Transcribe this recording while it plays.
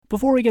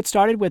Before we get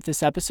started with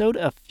this episode,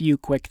 a few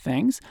quick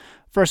things.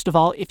 First of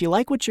all, if you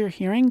like what you're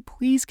hearing,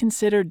 please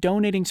consider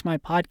donating to my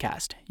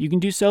podcast. You can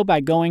do so by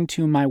going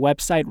to my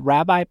website,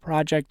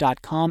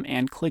 rabbiproject.com,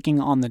 and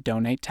clicking on the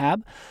Donate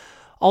tab.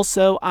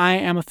 Also, I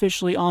am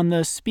officially on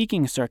the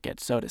speaking circuit,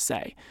 so to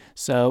say.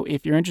 So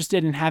if you're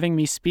interested in having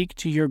me speak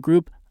to your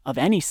group of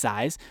any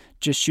size,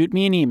 just shoot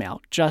me an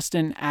email,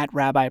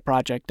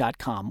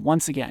 justin@rabbiproject.com.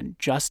 Once again,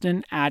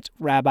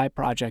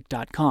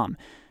 justin@rabbiproject.com.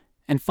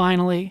 And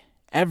finally,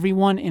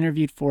 everyone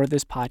interviewed for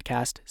this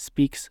podcast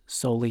speaks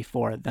solely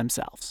for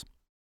themselves.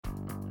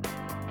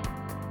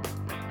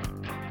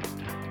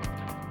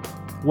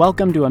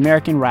 Welcome to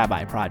American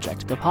Rabbi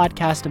Project, the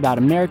podcast about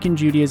American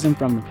Judaism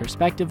from the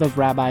perspective of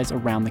rabbis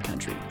around the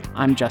country.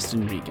 I'm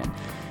Justin Regan.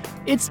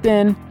 It's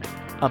been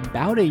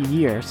about a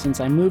year since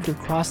I moved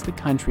across the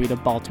country to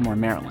Baltimore,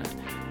 Maryland.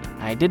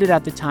 I did it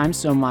at the time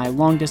so my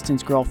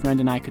long-distance girlfriend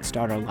and I could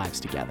start our lives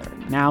together.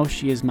 Now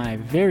she is my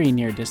very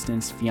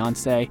near-distance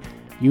fiancée.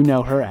 You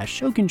know her as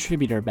show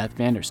contributor Beth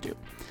Vanderstoep.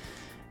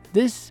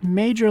 This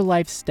major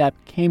life step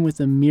came with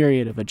a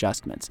myriad of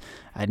adjustments.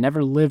 I had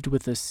never lived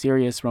with a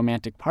serious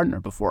romantic partner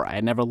before. I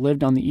had never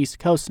lived on the East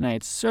Coast, and I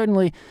had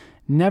certainly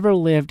never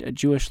lived a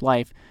Jewish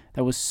life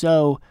that was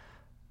so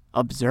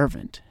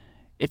observant.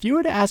 If you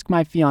were to ask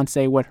my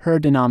fiancée what her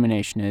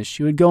denomination is,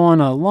 she would go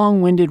on a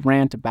long-winded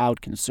rant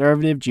about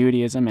conservative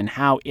Judaism and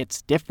how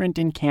it's different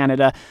in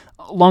Canada.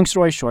 Long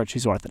story short,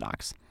 she's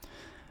Orthodox.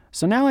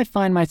 So now I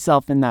find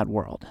myself in that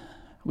world.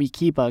 We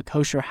keep a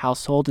kosher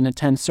household and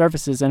attend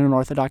services in an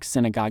Orthodox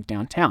synagogue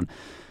downtown.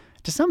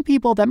 To some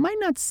people, that might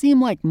not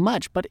seem like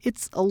much, but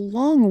it's a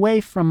long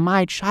way from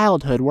my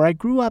childhood, where I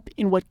grew up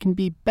in what can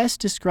be best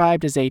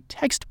described as a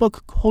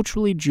textbook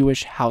culturally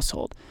Jewish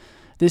household.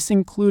 This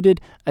included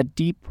a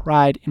deep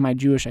pride in my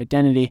Jewish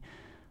identity,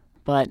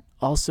 but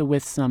also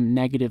with some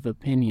negative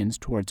opinions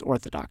towards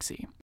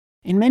Orthodoxy.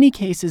 In many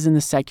cases in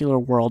the secular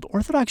world,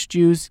 Orthodox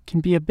Jews can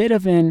be a bit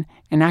of an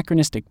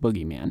anachronistic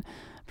boogeyman,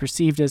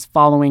 perceived as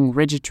following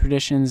rigid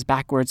traditions,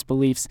 backwards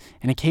beliefs,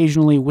 and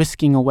occasionally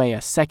whisking away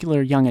a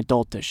secular young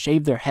adult to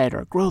shave their head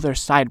or grow their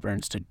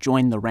sideburns to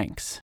join the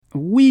ranks.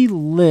 We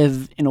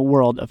live in a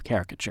world of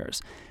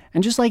caricatures.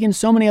 And just like in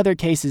so many other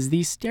cases,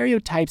 these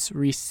stereotypes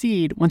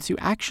recede once you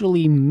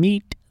actually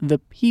meet the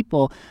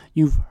people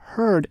you've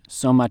heard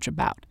so much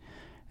about.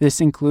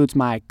 This includes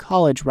my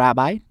college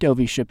rabbi,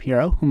 Dovi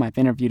Shapiro, whom I've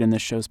interviewed in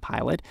this show's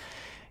pilot.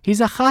 He's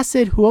a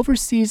chassid who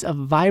oversees a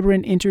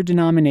vibrant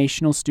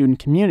interdenominational student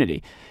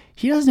community.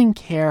 He doesn't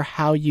care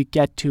how you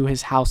get to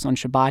his house on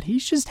Shabbat,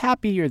 he's just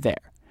happy you're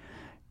there.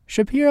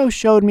 Shapiro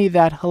showed me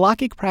that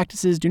halakhic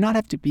practices do not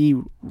have to be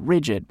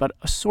rigid, but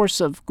a source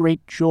of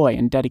great joy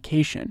and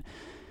dedication.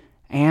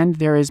 And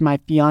there is my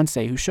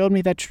fiancé, who showed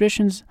me that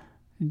traditions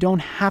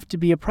don't have to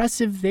be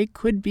oppressive, they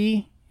could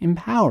be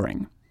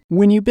empowering.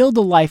 When you build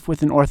a life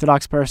with an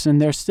Orthodox person,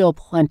 there's still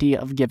plenty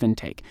of give and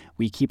take.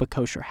 We keep a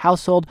kosher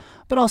household,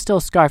 but I'll still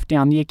scarf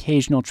down the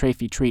occasional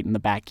trophy treat in the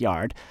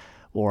backyard,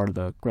 or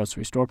the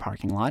grocery store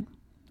parking lot,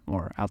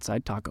 or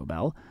outside Taco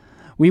Bell.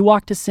 We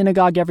walk to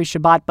synagogue every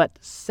Shabbat, but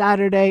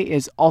Saturday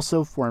is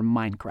also for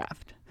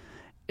Minecraft.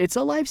 It's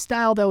a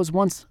lifestyle that was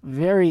once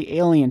very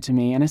alien to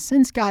me and has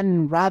since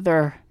gotten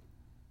rather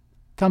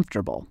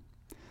comfortable.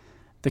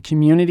 The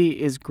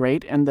community is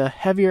great, and the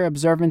heavier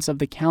observance of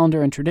the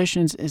calendar and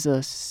traditions is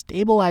a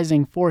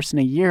stabilizing force in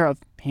a year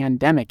of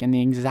pandemic and the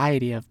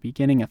anxiety of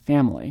beginning a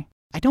family.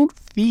 I don't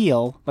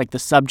feel like the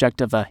subject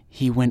of a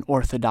he went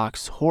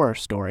Orthodox horror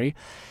story.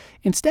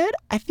 Instead,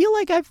 I feel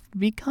like I've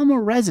become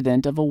a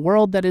resident of a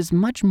world that is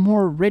much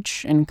more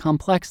rich and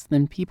complex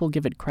than people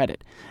give it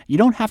credit. You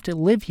don't have to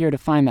live here to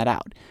find that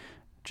out.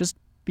 Just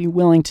be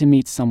willing to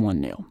meet someone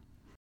new.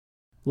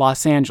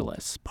 Los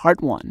Angeles,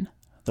 Part 1,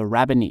 The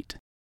Rabbinate.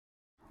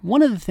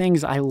 One of the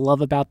things I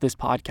love about this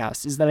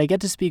podcast is that I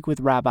get to speak with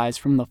rabbis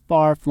from the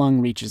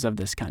far-flung reaches of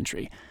this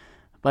country.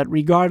 But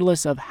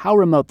regardless of how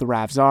remote the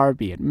ravs are,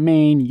 be it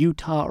Maine,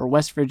 Utah, or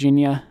West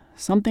Virginia,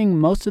 something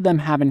most of them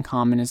have in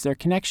common is their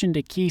connection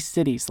to key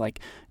cities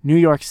like New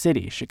York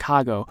City,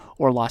 Chicago,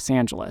 or Los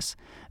Angeles.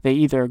 They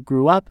either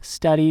grew up,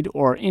 studied,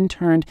 or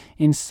interned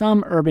in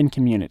some urban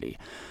community.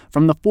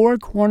 From the four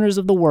corners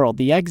of the world,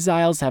 the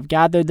exiles have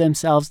gathered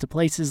themselves to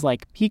places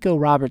like Pico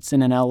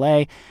Robertson in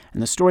LA,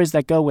 and the stories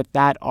that go with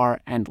that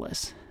are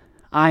endless.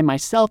 I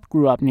myself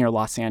grew up near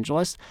Los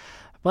Angeles,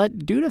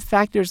 but due to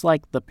factors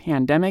like the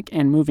pandemic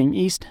and moving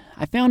east,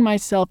 I found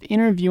myself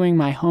interviewing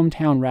my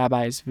hometown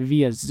rabbis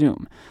via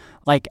Zoom.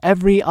 Like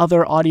every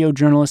other audio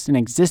journalist in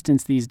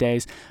existence these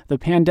days, the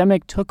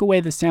pandemic took away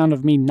the sound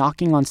of me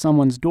knocking on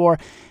someone's door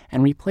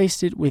and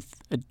replaced it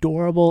with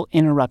adorable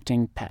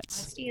interrupting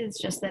pets. It's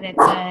just that it's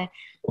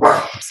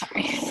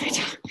sorry.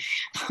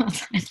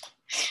 Hold on.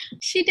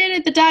 She did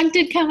it. The dog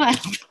did come up.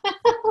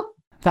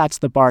 That's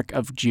the bark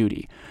of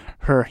Judy.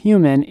 Her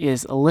human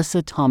is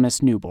Alyssa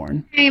Thomas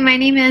Newborn. Hi, my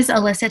name is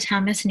Alyssa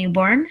Thomas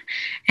Newborn,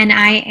 and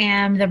I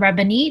am the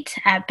Rabbinate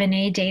at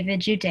B'nai David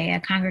Judea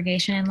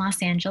congregation in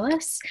Los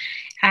Angeles.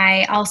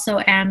 I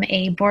also am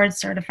a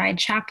board-certified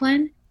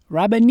chaplain.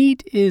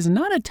 Rabbanit is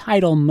not a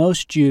title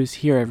most Jews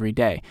hear every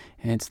day,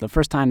 and it's the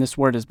first time this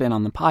word has been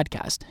on the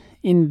podcast.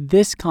 In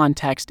this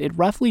context, it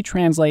roughly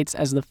translates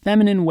as the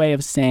feminine way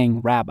of saying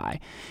rabbi.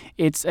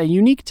 It's a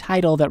unique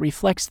title that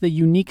reflects the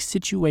unique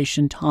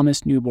situation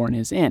Thomas Newborn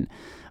is in.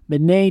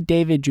 B'nai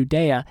David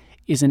Judea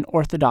is an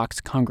Orthodox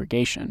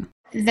congregation.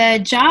 The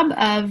job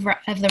of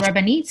the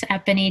Rabbanit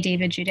at B'nai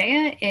David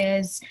Judea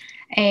is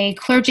a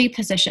clergy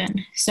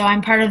position. So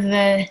I'm part of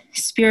the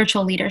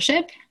spiritual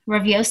leadership.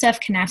 Rav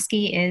Yosef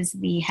Kanevsky is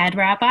the head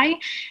rabbi,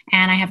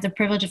 and I have the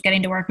privilege of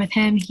getting to work with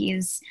him.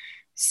 He's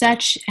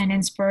such an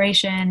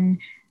inspiration,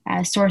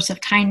 a source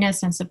of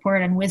kindness and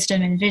support and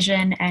wisdom and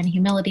vision and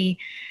humility.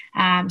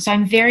 So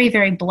I'm very,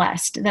 very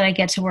blessed that I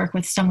get to work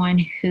with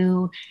someone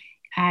who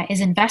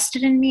is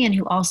invested in me and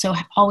who also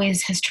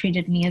always has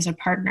treated me as a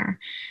partner.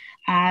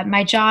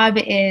 My job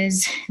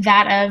is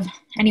that of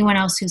anyone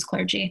else who's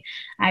clergy.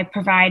 I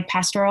provide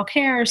pastoral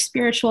care,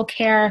 spiritual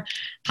care.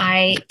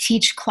 I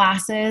teach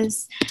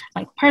classes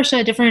like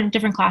Parsha,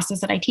 different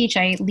classes that I teach.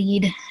 I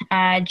lead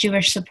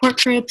Jewish support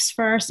groups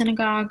for our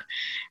synagogue.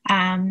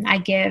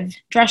 I give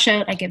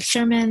drushot, I give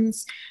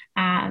sermons,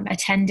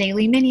 attend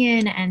daily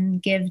minyan,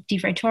 and give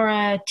divrei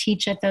Torah,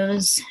 teach at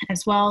those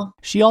as well.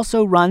 She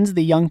also runs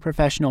the Young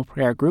Professional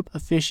Prayer Group,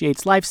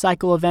 officiates life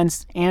cycle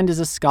events, and is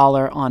a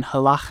scholar on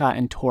halacha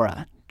and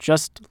Torah,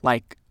 just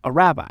like a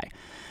rabbi.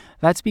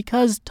 That's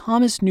because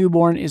Thomas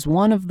Newborn is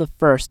one of the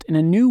first in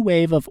a new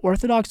wave of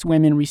Orthodox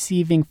women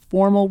receiving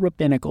formal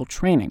rabbinical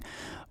training.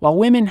 While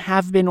women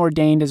have been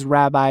ordained as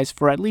rabbis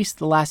for at least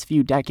the last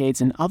few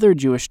decades in other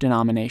Jewish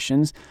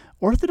denominations,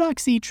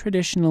 Orthodoxy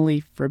traditionally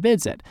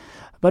forbids it.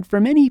 But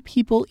for many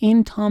people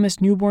in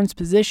Thomas Newborn's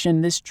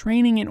position, this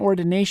training and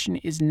ordination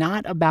is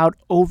not about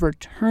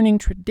overturning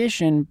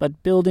tradition,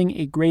 but building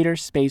a greater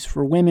space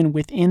for women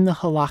within the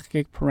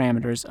halakhic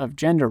parameters of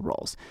gender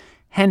roles.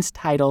 Hence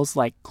titles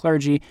like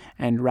clergy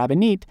and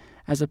rabbinit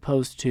as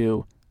opposed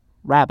to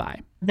rabbi.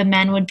 The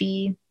men would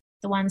be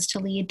the ones to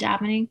lead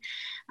davening.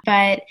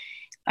 But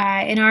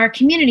in our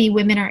community,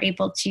 women are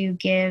able to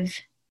give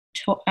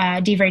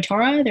divrei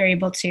Torah. They're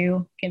able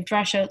to give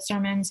drushot,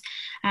 sermons.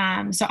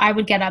 So I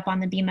would get up on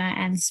the bima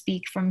and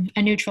speak from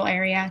a neutral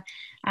area.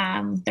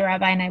 The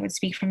rabbi and I would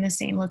speak from the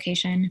same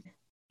location.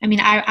 I mean,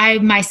 I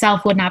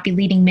myself would not be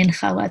leading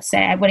mincha, let's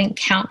say. I wouldn't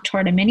count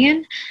toward a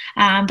minyan.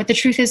 But the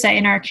truth is that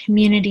in our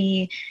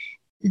community,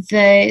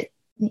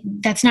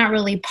 that's not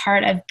really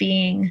part of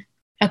being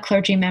a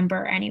clergy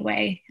member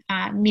anyway.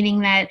 Meaning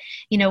that,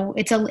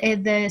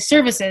 the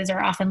services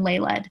are often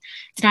lay-led.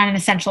 It's not an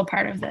essential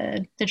part of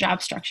the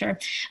job structure.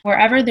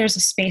 Wherever there's a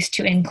space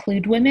to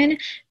include women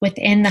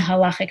within the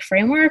halachic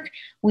framework,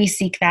 we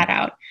seek that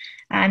out.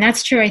 And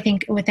that's true, I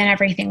think, within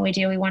everything we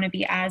do. We want to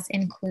be as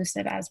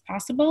inclusive as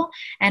possible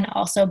and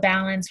also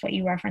balance what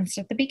you referenced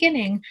at the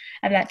beginning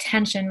of that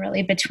tension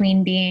really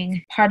between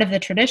being part of the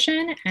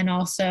tradition and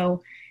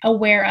also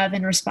aware of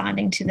and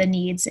responding to the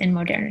needs in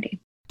modernity.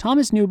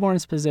 Thomas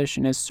Newborn's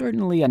position is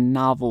certainly a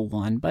novel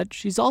one, but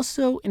she's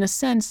also, in a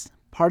sense,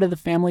 part of the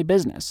family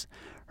business.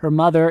 Her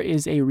mother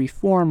is a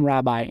Reform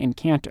rabbi in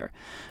Cantor.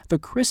 The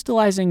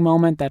crystallizing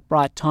moment that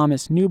brought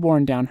Thomas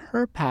Newborn down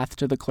her path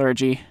to the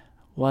clergy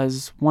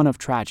was one of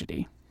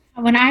tragedy.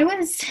 When I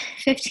was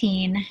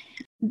 15,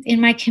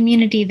 in my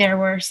community there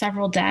were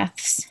several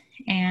deaths,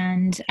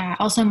 and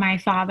also my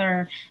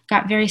father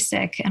got very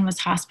sick and was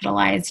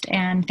hospitalized,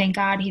 and thank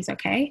God he's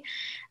okay.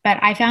 But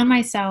I found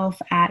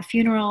myself at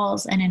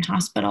funerals and in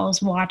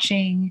hospitals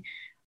watching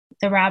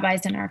the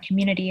rabbis in our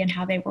community and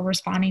how they were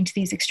responding to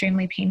these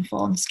extremely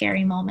painful and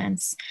scary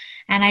moments.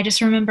 And I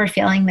just remember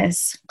feeling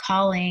this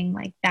calling,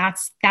 like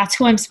that's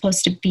who I'm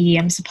supposed to be.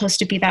 I'm supposed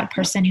to be that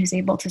person who's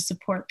able to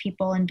support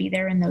people and be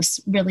there in those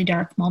really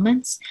dark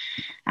moments,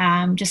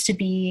 just to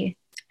be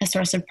a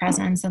source of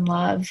presence and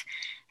love,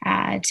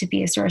 to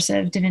be a source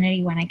of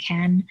divinity when I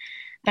can.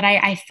 But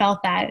I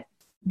felt that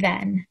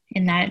then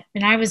in that,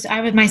 and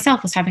I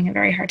myself was having a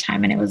very hard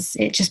time, and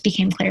it just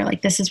became clear,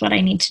 like, this is what I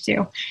need to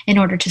do in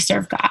order to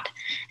serve God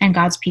and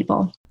God's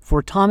people.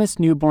 For Thomas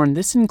Newborn,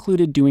 this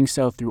included doing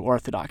so through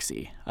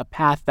Orthodoxy, a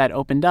path that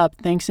opened up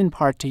thanks in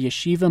part to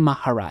Yeshiva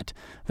Maharat,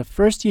 the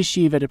first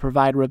yeshiva to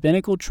provide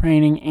rabbinical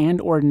training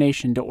and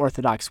ordination to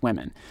Orthodox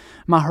women.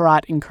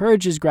 Maharat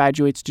encourages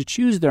graduates to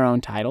choose their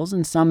own titles,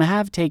 and some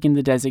have taken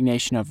the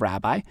designation of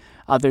rabbi.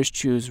 Others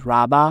choose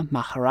Rabbah,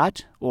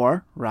 Maharat,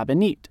 or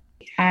Rabbinit.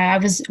 I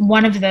was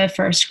one of the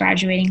first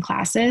graduating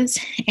classes,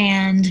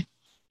 and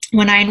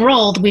when I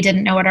enrolled, we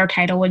didn't know what our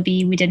title would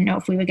be. We didn't know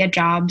if we would get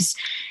jobs.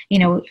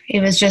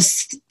 It was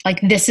just like,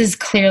 this is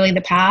clearly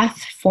the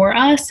path for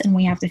us, and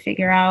we have to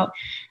figure out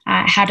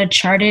how to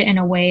chart it in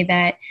a way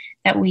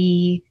that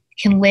we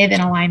can live in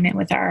alignment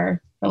with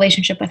our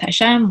relationship with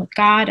Hashem, with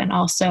God, and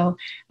also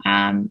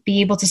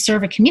be able to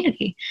serve a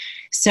community.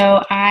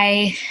 So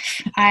I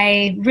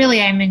really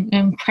am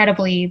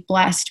incredibly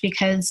blessed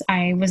because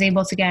I was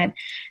able to get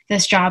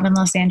this job in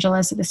Los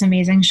Angeles at this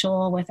amazing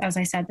shul with, as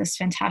I said, this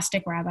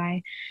fantastic rabbi.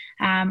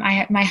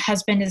 My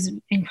husband is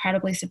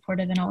incredibly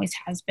supportive and always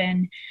has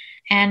been.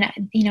 And,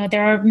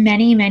 there are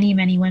many, many,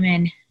 many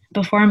women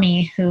before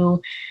me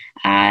who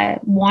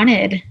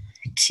wanted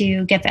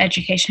to get the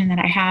education that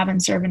I have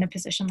and serve in a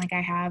position like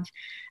I have.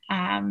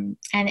 And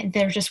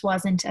there just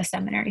wasn't a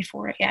seminary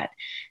for it yet.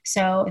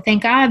 So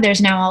thank God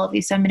there's now all of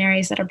these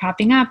seminaries that are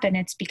popping up, and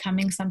it's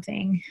becoming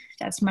something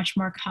that's much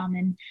more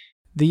common.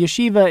 The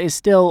yeshiva is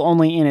still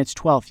only in its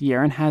 12th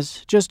year and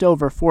has just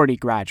over 40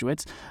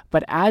 graduates,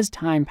 but as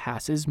time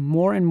passes,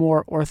 more and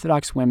more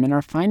Orthodox women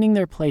are finding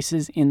their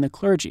places in the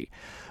clergy.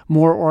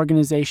 More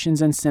organizations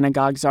and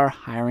synagogues are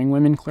hiring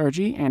women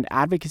clergy, and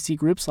advocacy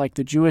groups like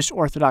the Jewish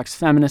Orthodox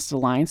Feminist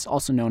Alliance,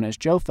 also known as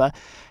JOFA,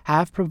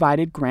 have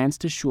provided grants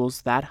to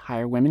shuls that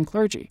hire women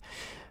clergy.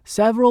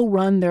 Several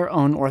run their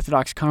own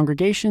Orthodox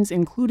congregations,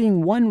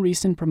 including one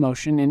recent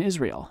promotion in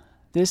Israel.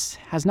 This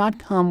has not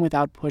come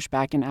without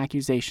pushback and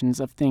accusations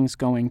of things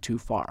going too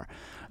far.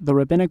 The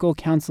Rabbinical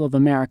Council of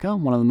America,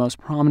 one of the most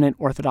prominent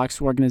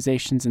Orthodox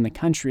organizations in the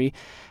country,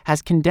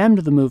 has condemned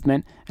the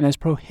movement and has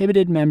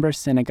prohibited member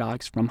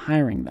synagogues from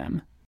hiring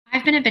them.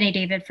 I've been at B'nai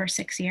David for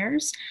 6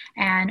 years,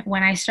 and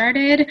when I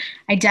started,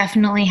 I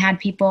definitely had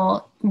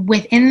people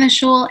within the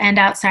shul and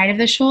outside of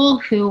the shul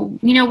who,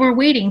 were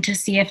waiting to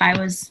see if I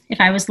was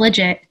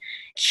legit,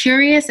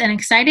 curious and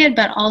excited,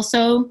 but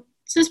also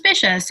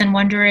suspicious and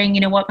wondering,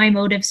 what my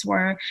motives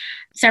were.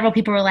 Several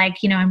people were like,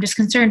 I'm just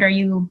concerned. Are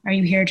you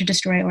here to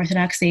destroy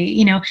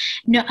orthodoxy?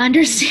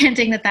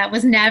 Understanding that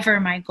was never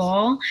my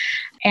goal,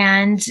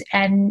 and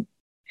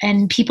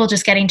people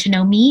just getting to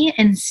know me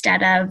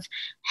instead of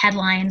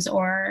headlines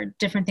or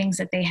different things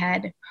that they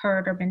had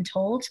heard or been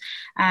told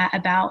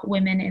about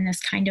women in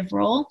this kind of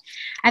role.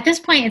 At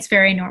this point, it's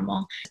very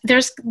normal.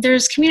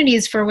 There's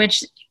communities for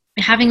which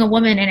having a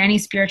woman in any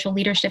spiritual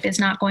leadership is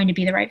not going to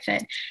be the right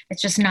fit.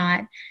 It's just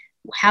not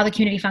how the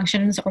community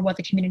functions or what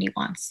the community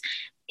wants.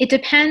 It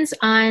depends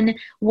on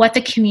what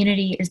the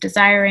community is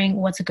desiring,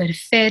 what's a good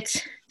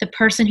fit, the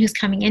person who's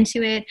coming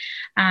into it.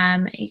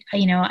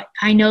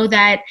 I know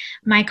that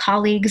my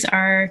colleagues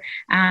are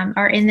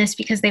in this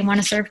because they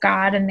want to serve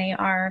God and they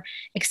are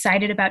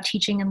excited about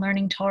teaching and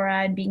learning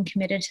Torah and being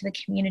committed to the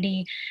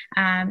community.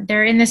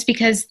 They're in this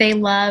because they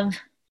love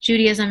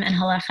Judaism and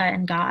halacha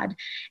and God,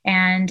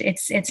 and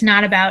it's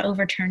not about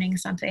overturning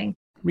something.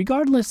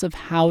 Regardless of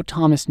how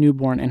Thomas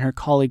Newborn and her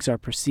colleagues are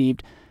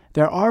perceived,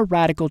 there are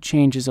radical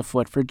changes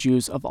afoot for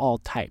Jews of all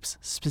types,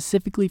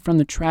 specifically from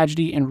the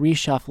tragedy and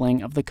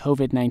reshuffling of the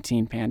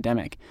COVID-19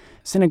 pandemic.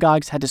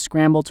 Synagogues had to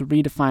scramble to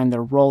redefine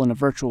their role in a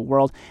virtual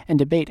world and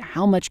debate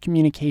how much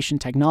communication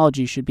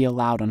technology should be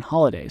allowed on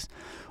holidays.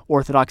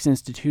 Orthodox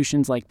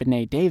institutions like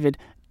B'nai David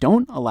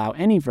don't allow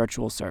any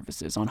virtual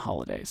services on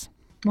holidays.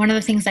 One of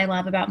the things I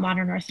love about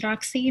modern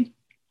Orthodoxy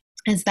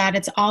is that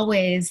it's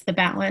always the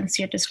balance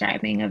you're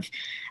describing of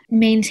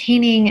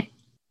maintaining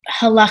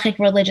halachic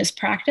religious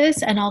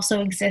practice and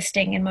also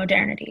existing in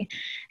modernity.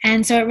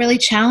 And so it really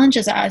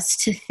challenges us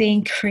to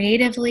think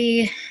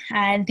creatively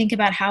and think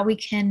about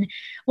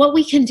what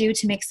we can do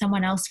to make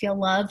someone else feel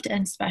loved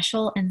and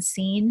special and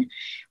seen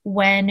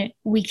when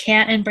we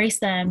can't embrace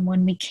them,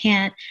 when we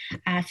can't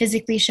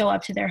physically show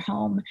up to their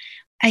home.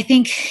 I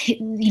think,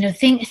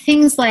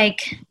 things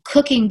like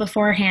cooking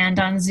beforehand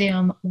on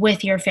Zoom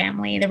with your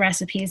family, the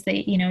recipes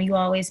that, you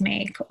always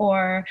make,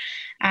 or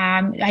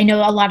I know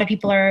a lot of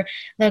people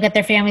they'll get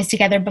their families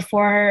together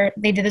before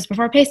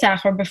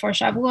Pesach or before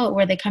Shavuot,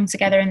 where they come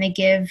together and they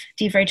give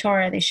Divrei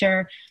Torah, they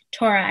share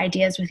Torah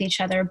ideas with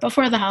each other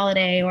before the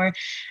holiday, or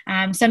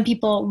some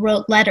people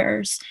wrote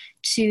letters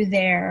to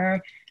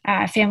their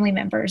family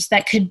members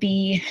that could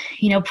be,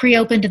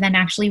 pre-opened and then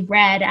actually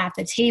read at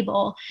the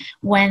table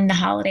when the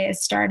holiday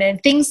has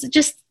started. Things,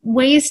 just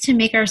ways to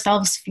make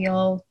ourselves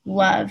feel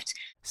loved.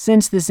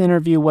 Since this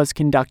interview was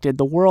conducted,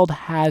 the world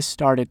has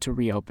started to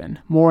reopen.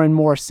 More and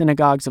more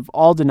synagogues of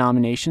all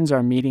denominations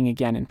are meeting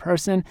again in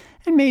person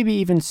and maybe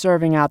even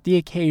serving out the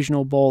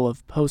occasional bowl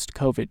of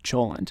post-COVID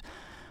cholent.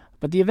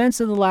 But the events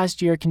of the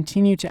last year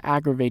continue to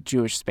aggravate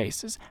Jewish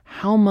spaces.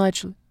 How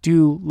much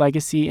do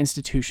legacy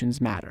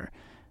institutions matter?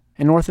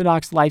 An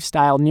Orthodox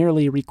lifestyle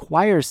nearly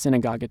requires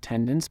synagogue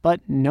attendance,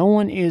 but no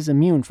one is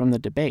immune from the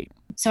debate.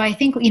 So I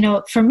think,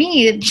 for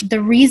me,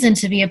 the reason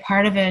to be a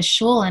part of a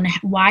shul and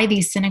why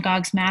these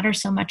synagogues matter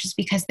so much is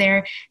because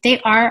they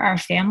are our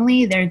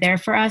family. They're there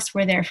for us.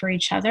 We're there for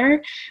each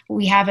other.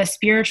 We have a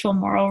spiritual,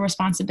 moral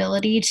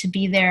responsibility to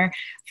be there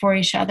for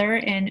each other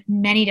in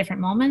many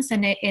different moments.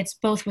 And it's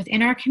both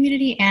within our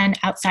community and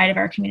outside of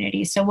our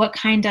community. So what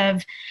kind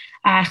of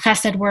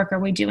chesed work are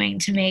we doing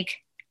to make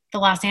the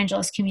Los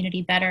Angeles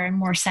community better and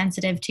more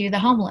sensitive to the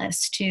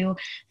homeless, to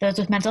those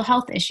with mental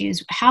health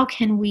issues? How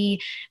can we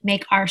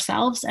make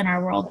ourselves and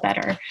our world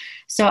better?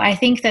 So I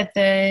think that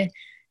the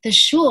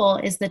shul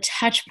is the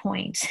touch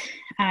point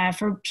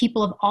for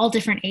people of all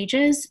different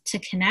ages to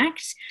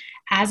connect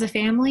as a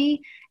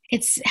family.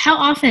 It's how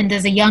often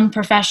does a young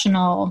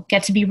professional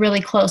get to be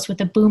really close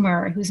with a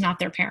boomer who's not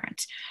their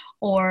parent,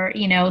 or,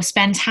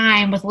 spend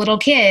time with little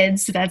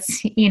kids that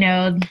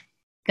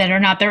are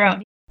not their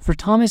own. For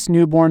Thomas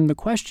Newborn, the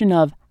question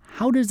of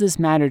how does this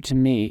matter to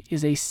me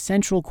is a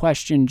central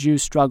question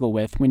Jews struggle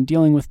with when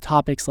dealing with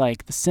topics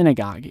like the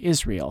synagogue,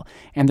 Israel,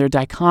 and their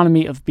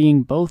dichotomy of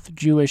being both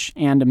Jewish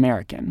and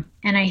American.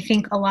 And I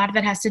think a lot of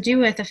it has to do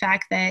with the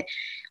fact that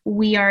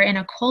we are in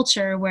a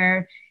culture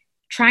where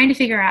trying to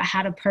figure out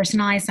how to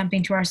personalize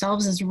something to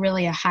ourselves is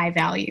really a high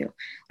value.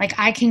 Like,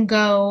 I can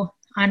go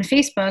on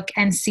Facebook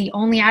and see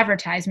only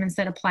advertisements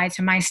that apply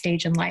to my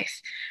stage in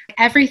life.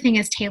 Everything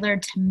is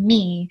tailored to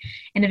me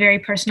in a very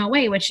personal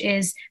way, which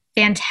is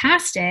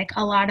fantastic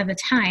a lot of the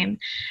time.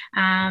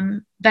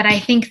 But I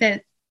think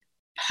that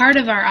part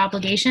of our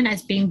obligation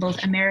as being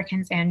both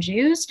Americans and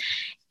Jews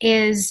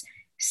is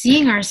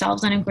seeing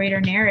ourselves on a greater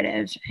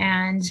narrative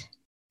and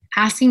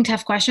asking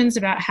tough questions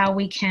about how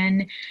we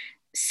can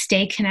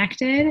stay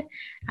connected,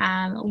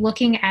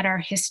 looking at our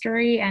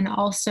history, and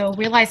also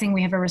realizing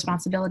we have a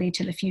responsibility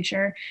to the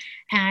future.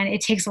 And it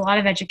takes a lot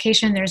of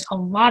education. There's a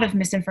lot of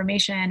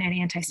misinformation and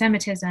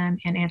anti-Semitism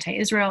and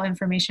anti-Israel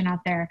information out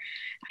there.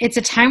 It's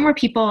a time where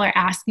people are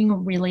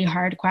asking really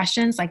hard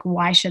questions like,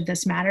 why should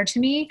this matter to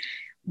me?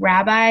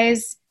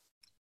 Rabbis,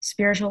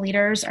 spiritual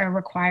leaders are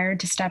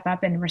required to step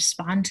up and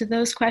respond to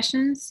those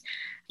questions.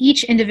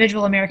 Each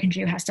individual American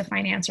Jew has to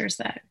find answers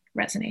that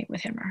resonate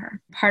with him or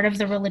her. Part of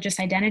the religious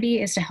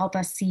identity is to help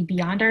us see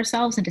beyond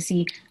ourselves and to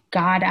see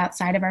God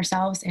outside of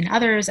ourselves in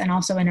others, and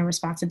also in a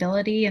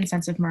responsibility and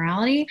sense of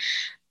morality.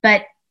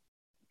 But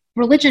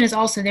religion is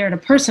also there to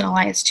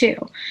personalize too.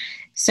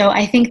 So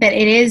I think that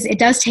it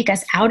does take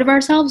us out of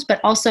ourselves, but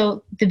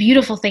also the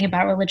beautiful thing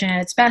about religion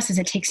at its best is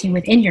it takes you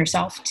within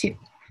yourself too.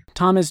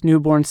 Thomas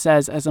Newborn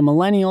says as a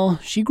millennial,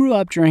 she grew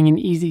up during an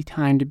easy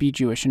time to be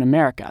Jewish in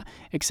America,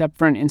 except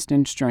for an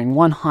instance during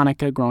one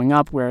Hanukkah growing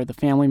up where the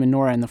family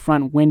menorah in the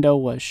front window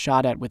was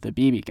shot at with a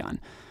BB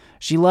gun.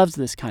 She loves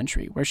this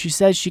country, where she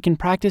says she can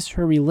practice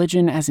her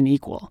religion as an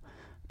equal.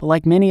 But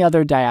like many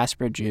other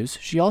diaspora Jews,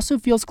 she also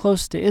feels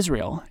close to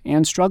Israel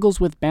and struggles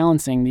with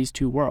balancing these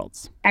two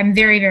worlds. I'm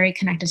very, very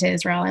connected to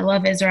Israel. I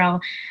love Israel.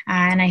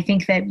 And I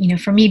think that,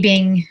 for me,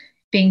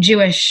 being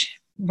Jewish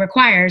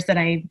requires that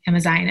I am a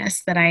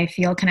Zionist, that I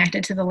feel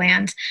connected to the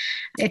land.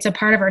 It's a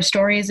part of our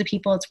story as a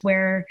people. It's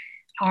where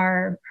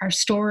our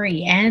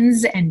story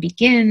ends and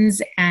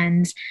begins,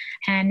 and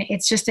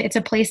it's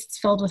a place that's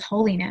filled with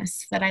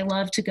holiness that I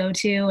love to go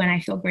to, and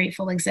I feel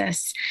grateful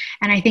exists.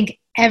 And I think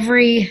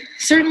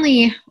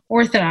certainly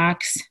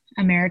Orthodox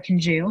American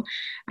Jew,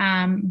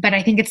 but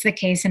I think it's the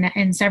case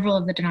in several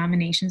of the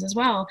denominations as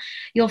well.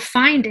 You'll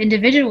find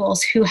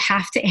individuals who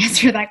have to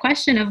answer that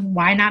question of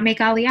why not make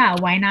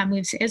Aliyah, why not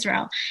move to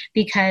Israel?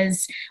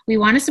 Because we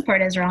want to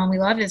support Israel and we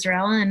love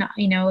Israel, and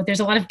there's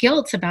a lot of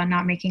guilt about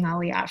not making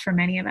Aliyah for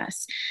many of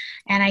us.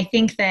 And I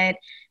think that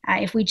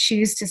if we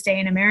choose to stay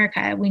in America,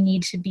 it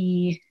needs to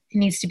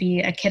be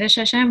a Kiddush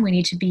Hashem. We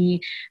need to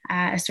be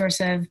a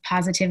source of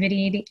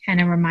positivity and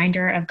a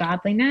reminder of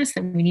godliness,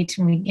 that when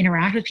we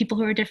interact with people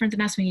who are different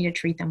than us, we need to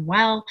treat them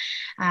well.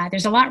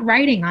 There's a lot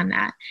riding on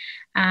that.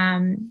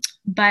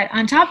 But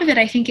on top of it,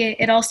 I think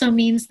it also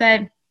means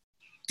that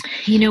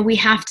we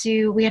have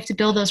to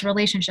build those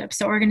relationships.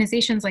 So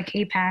organizations like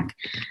AIPAC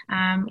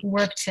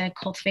work to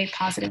cultivate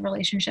positive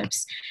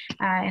relationships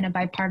in a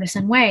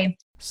bipartisan way.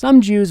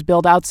 Some Jews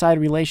build outside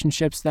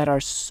relationships that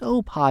are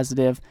so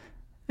positive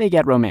they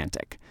get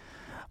romantic.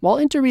 While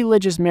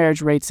interreligious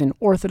marriage rates in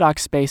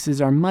Orthodox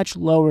spaces are much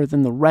lower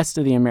than the rest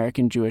of the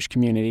American Jewish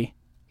community,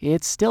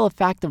 it's still a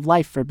fact of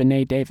life for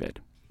B'nai David.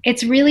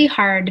 It's really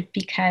hard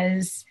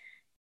because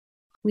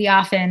we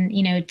often,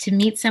 to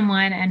meet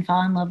someone and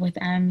fall in love with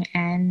them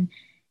and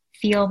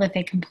feel that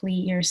they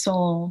complete your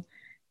soul,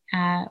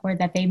 or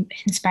that they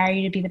inspire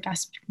you to be the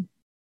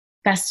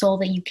best soul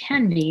that you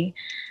can be,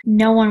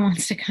 no one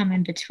wants to come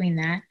in between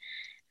that.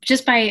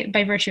 Just by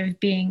virtue of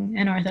being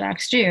an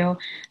Orthodox Jew,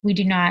 we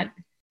do not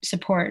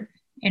support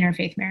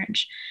interfaith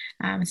marriage.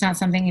 It's not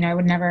something, I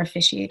would never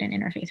officiate an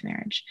interfaith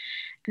marriage.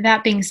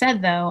 That being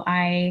said, though,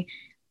 I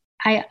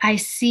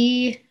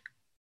see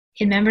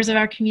in members of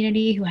our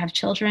community who have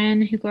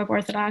children who grew up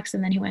Orthodox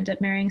and then who end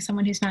up marrying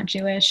someone who's not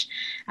Jewish,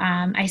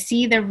 I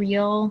see the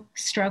real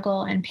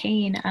struggle and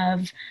pain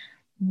of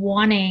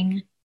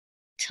wanting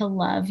to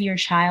love your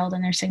child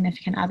and their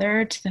significant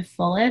other to the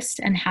fullest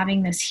and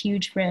having this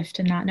huge rift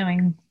and not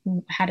knowing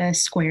how to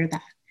square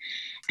that.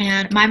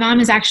 And my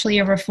mom is actually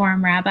a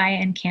Reform rabbi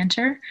and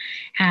cantor.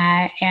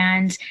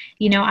 And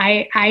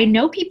I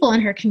know people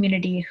in her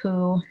community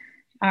who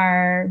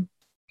are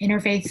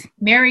interfaith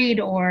married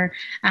or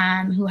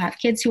who have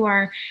kids who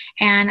are.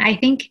 And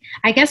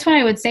I guess what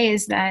I would say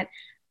is that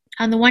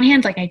on the one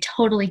hand, I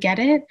totally get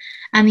it.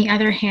 On the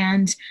other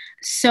hand,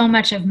 so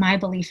much of my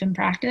belief and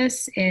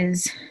practice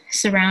is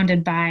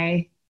surrounded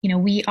by,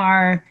 we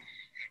are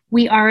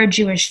a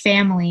Jewish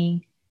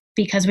family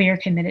because we are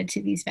committed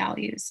to these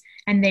values,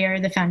 and they are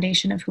the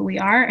foundation of who we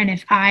are. And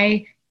if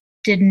I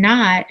did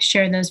not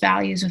share those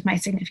values with my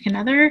significant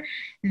other,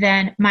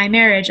 then my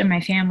marriage and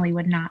my family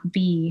would not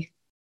be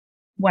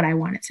what I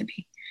want it to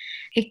be.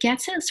 It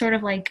gets at sort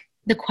of like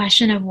the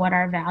question of what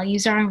our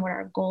values are and what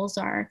our goals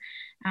are.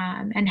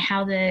 and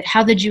how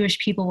the Jewish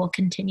people will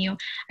continue.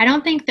 I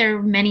don't think there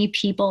are many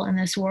people in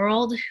this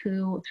world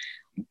who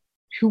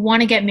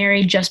want to get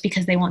married just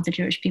because they want the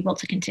Jewish people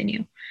to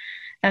continue.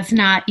 That's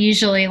not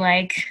usually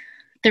like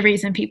the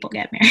reason people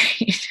get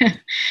married.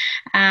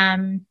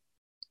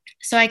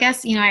 So I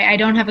guess, I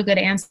don't have a good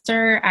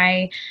answer.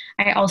 I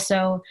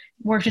also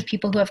worked with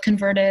people who have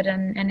converted,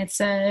 and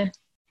it's a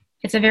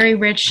very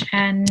rich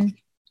and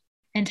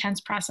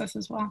intense process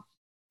as well.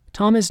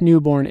 Thomas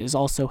Newborn is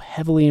also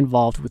heavily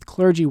involved with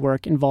clergy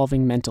work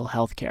involving mental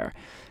health care.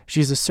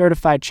 She's a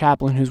certified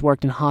chaplain who's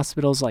worked in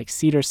hospitals like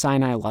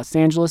Cedars-Sinai, Los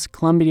Angeles,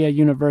 Columbia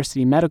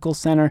University Medical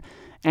Center,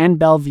 and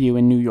Bellevue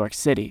in New York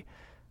City.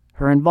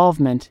 Her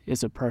involvement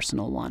is a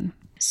personal one.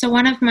 So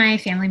one of my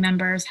family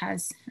members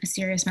has a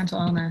serious mental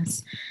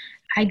illness.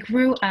 I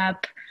grew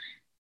up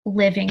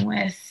living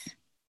with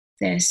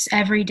this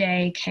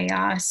everyday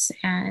chaos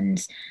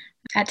and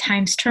at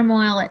times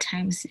turmoil, at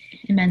times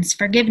immense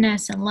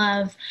forgiveness and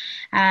love.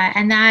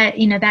 And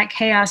that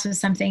chaos was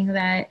something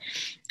that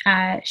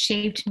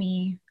shaped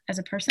me as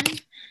a person.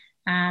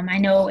 I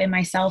know in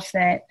myself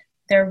that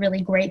there are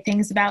really great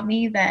things about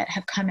me that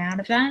have come out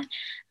of that.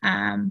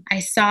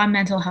 I saw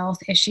mental health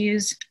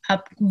issues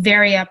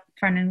very up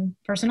front and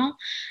personal.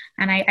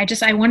 And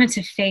I wanted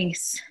to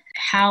face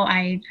how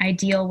I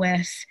deal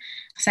with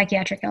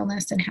psychiatric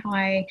illness and how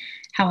I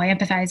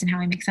empathize and how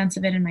I make sense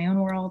of it in my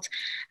own world.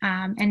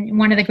 And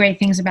one of the great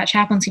things about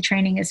chaplaincy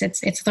training is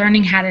it's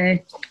learning how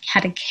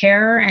to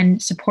care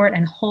and support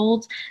and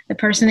hold the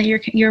person that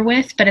you're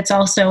with, but it's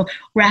also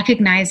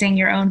recognizing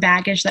your own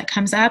baggage that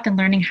comes up and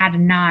learning how to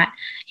not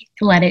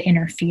let it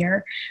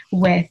interfere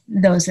with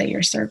those that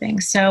you're serving.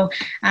 So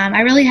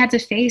I really had to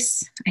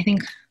face, I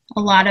think, a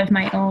lot of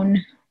my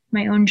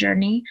own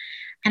journey,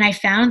 and I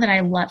found that I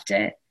loved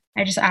it.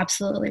 I just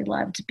absolutely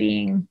loved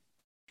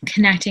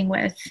connecting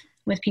with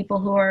people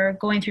who are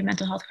going through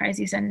mental health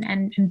crises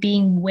and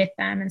being with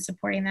them and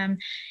supporting them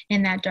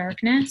in that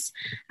darkness.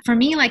 For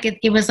me, like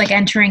it was like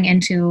entering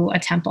into a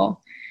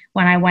temple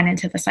when I went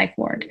into the psych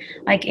ward.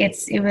 Like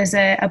it was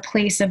a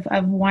place of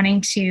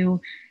wanting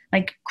to,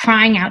 like,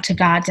 crying out to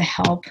God to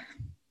help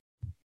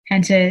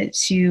and to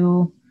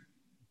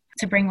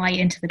bring light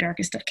into the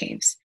darkest of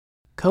caves.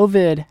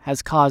 COVID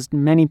has caused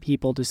many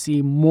people to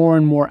see more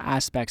and more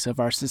aspects of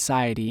our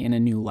society in a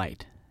new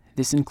light.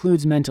 This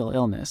includes mental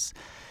illness,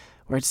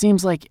 where it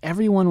seems like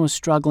everyone was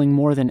struggling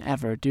more than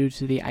ever due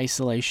to the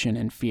isolation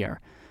and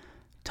fear.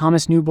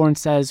 Thomas Newborn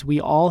says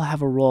we all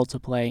have a role to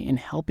play in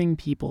helping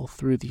people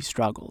through these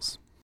struggles.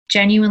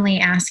 Genuinely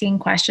asking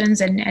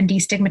questions and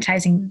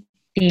destigmatizing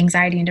the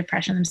anxiety and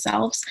depression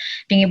themselves,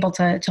 being able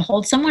to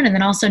hold someone, and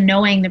then also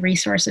knowing the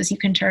resources you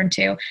can turn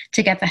to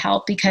get the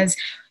help, because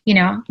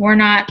we're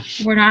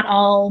not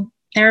all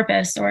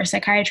therapists or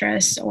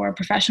psychiatrists or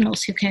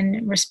professionals who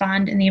can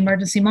respond in the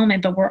emergency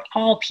moment, but we're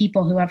all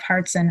people who have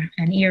hearts and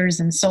ears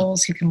and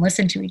souls who can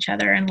listen to each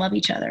other and love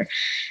each other.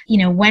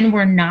 When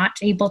we're not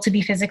able to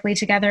be physically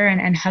together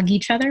and hug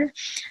each other,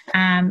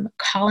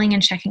 calling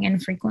and checking in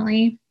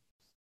frequently,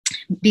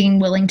 being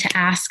willing to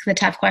ask the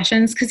tough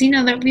questions, because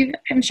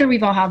I'm sure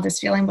we've all had this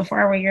feeling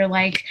before where you're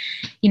like,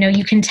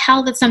 you can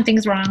tell that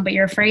something's wrong, but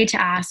you're afraid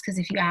to ask, because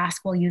if you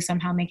ask, will you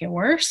somehow make it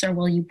worse, or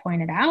will you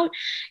point it out?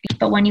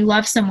 But when you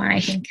love someone,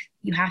 I think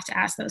you have to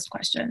ask those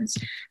questions.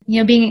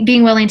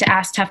 Being willing to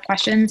ask tough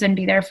questions and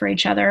be there for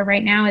each other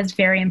right now is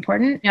very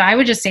important. I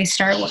would just say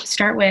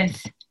start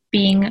with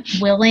being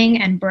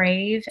willing and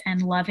brave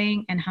and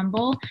loving and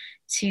humble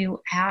to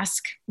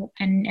ask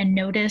and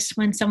notice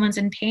when someone's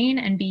in pain,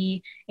 and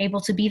be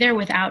able to be there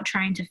without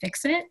trying to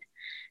fix it.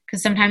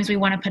 Because sometimes we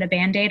want to put a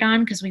Band-Aid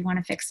on because we want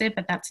to fix it,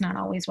 but that's not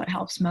always what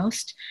helps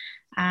most.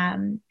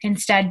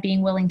 Instead,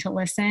 being willing to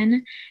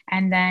listen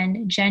and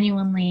then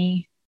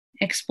genuinely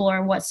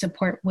explore what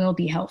support will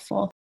be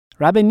helpful.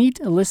 Rabbinit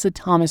Alyssa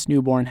Thomas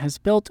Newborn has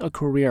built a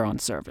career on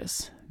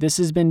service. This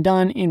has been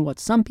done in what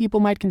some people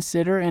might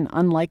consider an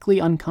unlikely,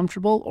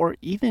 uncomfortable, or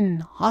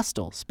even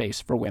hostile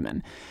space for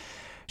women.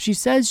 She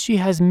says she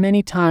has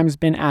many times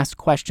been asked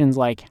questions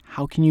like,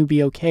 how can you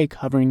be okay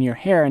covering your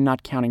hair and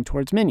not counting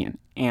towards minyan?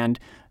 And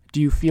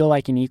do you feel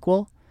like an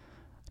equal?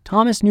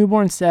 Thomas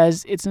Newborn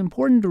says it's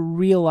important to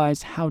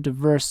realize how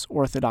diverse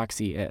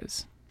Orthodoxy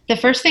is. The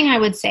first thing I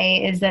would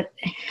say is that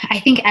I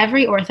think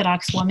every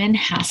Orthodox woman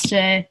has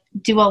to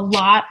do a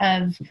lot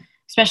of,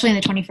 especially in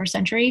the 21st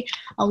century,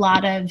 a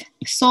lot of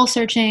soul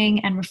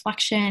searching and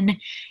reflection,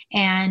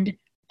 and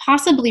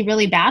possibly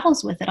really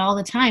battles with it all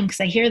the time, because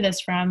I hear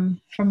this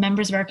from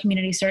members of our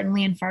community,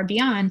 certainly, and far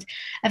beyond,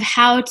 of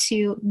how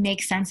to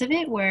make sense of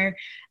it, where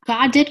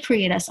God did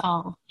create us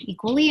all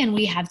equally, and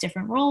we have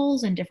different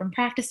roles and different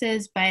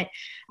practices, but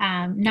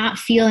not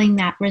feeling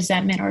that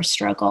resentment or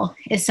struggle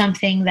is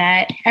something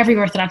that every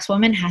Orthodox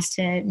woman has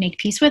to make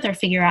peace with or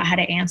figure out how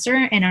to answer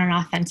in an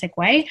authentic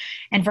way.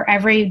 And for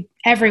every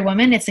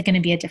woman, it's going to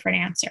be a different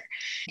answer.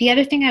 The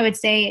other thing I would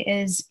say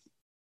is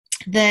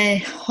the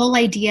whole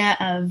idea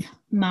of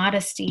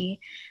modesty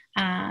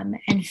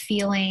and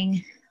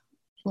feeling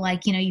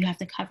like, you have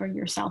to cover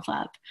yourself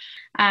up.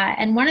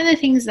 And one of the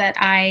things that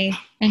I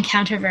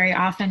encounter very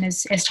often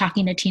is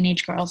talking to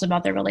teenage girls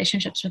about their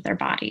relationships with their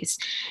bodies,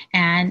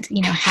 and,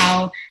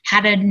 how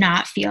to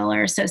not feel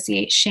or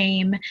associate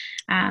shame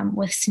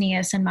with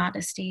tznius and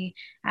modesty,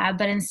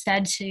 but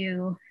instead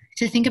to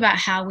think about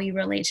how we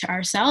relate to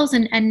ourselves,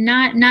 and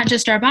not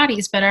just our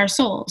bodies, but our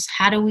souls.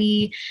 How do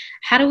we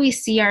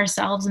see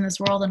ourselves in this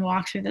world and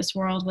walk through this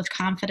world with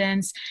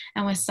confidence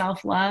and with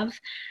self-love?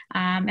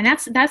 And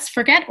that's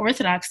forget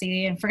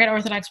orthodoxy and forget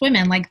Orthodox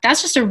women. Like,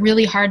 that's just a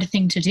really hard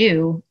thing to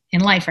do in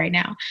life right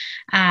now.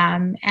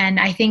 And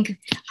I think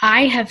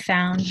I have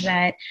found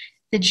that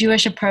the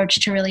Jewish approach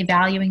to really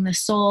valuing the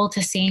soul,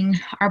 to seeing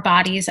our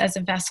bodies as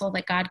a vessel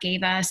that God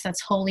gave us,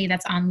 that's holy,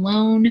 that's on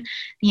loan.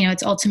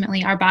 It's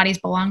ultimately, our bodies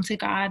belong to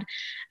God,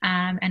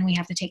 and we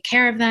have to take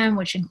care of them,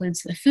 which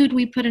includes the food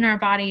we put in our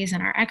bodies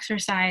and our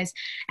exercise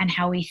and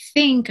how we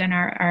think, and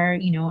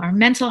our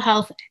mental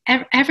health.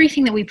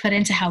 Everything that we put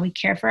into how we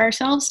care for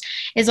ourselves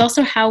is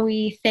also how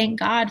we thank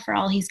God for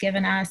all He's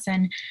given us,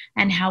 and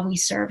how we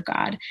serve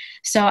God.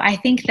 So I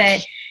think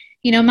that,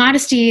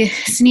 modesty,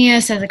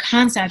 tznius as a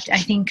concept, I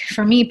think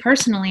for me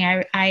personally,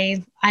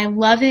 I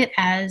love it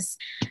as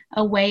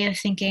a way of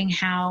thinking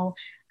how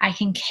I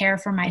can care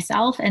for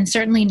myself, and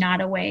certainly not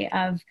a way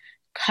of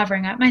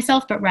covering up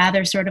myself, but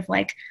rather sort of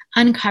like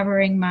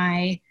uncovering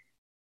my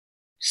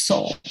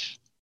soul.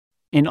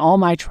 In all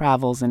my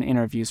travels and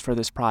interviews for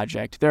this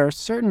project, there are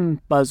certain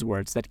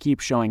buzzwords that keep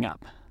showing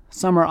up.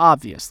 Some are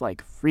obvious,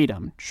 like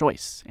freedom,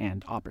 choice,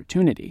 and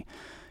opportunity.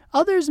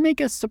 Others make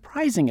a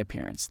surprising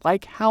appearance,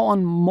 like how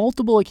on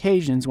multiple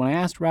occasions when I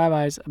asked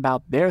rabbis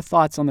about their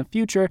thoughts on the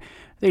future,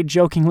 they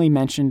jokingly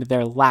mentioned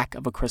their lack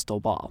of a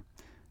crystal ball.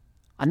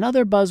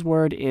 Another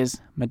buzzword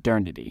is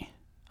modernity.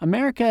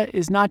 America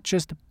is not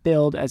just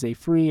billed as a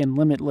free and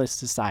limitless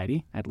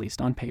society, at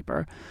least on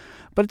paper,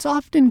 but it's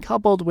often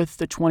coupled with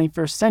the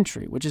 21st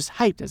century, which is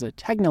hyped as a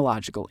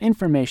technological,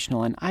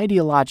 informational, and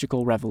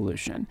ideological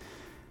revolution.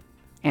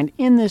 And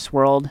in this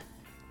world,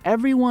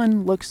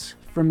 everyone looks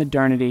for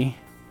modernity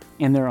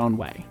in their own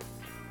way.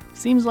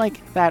 Seems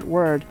like that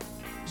word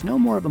is no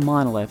more of a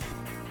monolith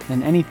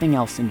than anything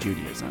else in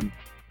Judaism.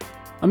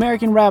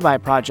 American Rabbi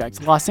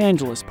Project, Los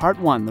Angeles, Part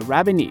 1, The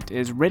Rabbinite,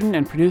 is written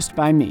and produced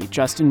by me,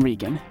 Justin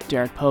Regan.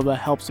 Derek Poba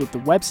helps with the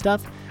web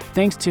stuff.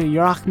 Thanks to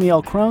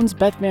Yerachmiel Krones,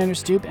 Beth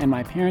Vanderstoop, and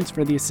my parents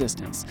for the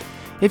assistance.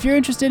 If you're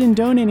interested in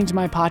donating to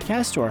my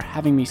podcast or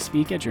having me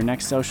speak at your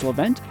next social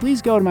event,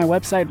 please go to my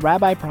website,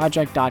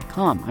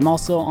 rabbiproject.com. I'm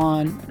also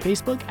on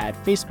Facebook at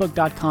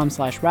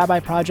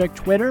facebook.com/rabbiproject,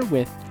 Twitter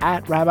with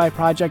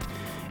 @rabbiproject,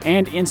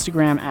 and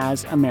Instagram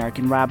as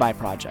American Rabbi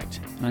Project.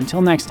 And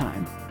until next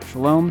time,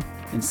 shalom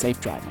and safe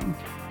driving.